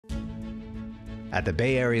At the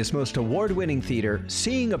Bay Area's most award-winning theater,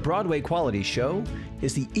 seeing a Broadway quality show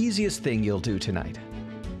is the easiest thing you'll do tonight.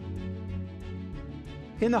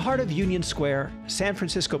 In the heart of Union Square, San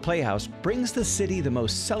Francisco Playhouse brings the city the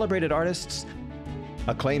most celebrated artists,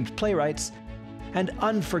 acclaimed playwrights, and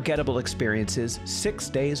unforgettable experiences 6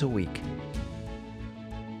 days a week.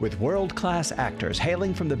 With world-class actors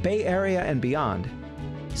hailing from the Bay Area and beyond,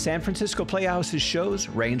 San Francisco Playhouse's shows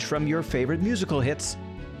range from your favorite musical hits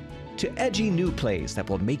to edgy new plays that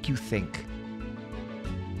will make you think.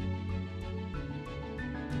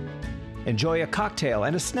 Enjoy a cocktail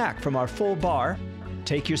and a snack from our full bar,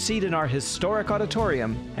 take your seat in our historic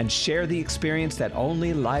auditorium, and share the experience that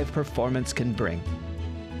only live performance can bring.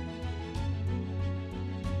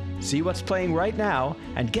 See what's playing right now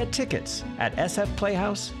and get tickets at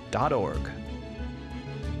sfplayhouse.org.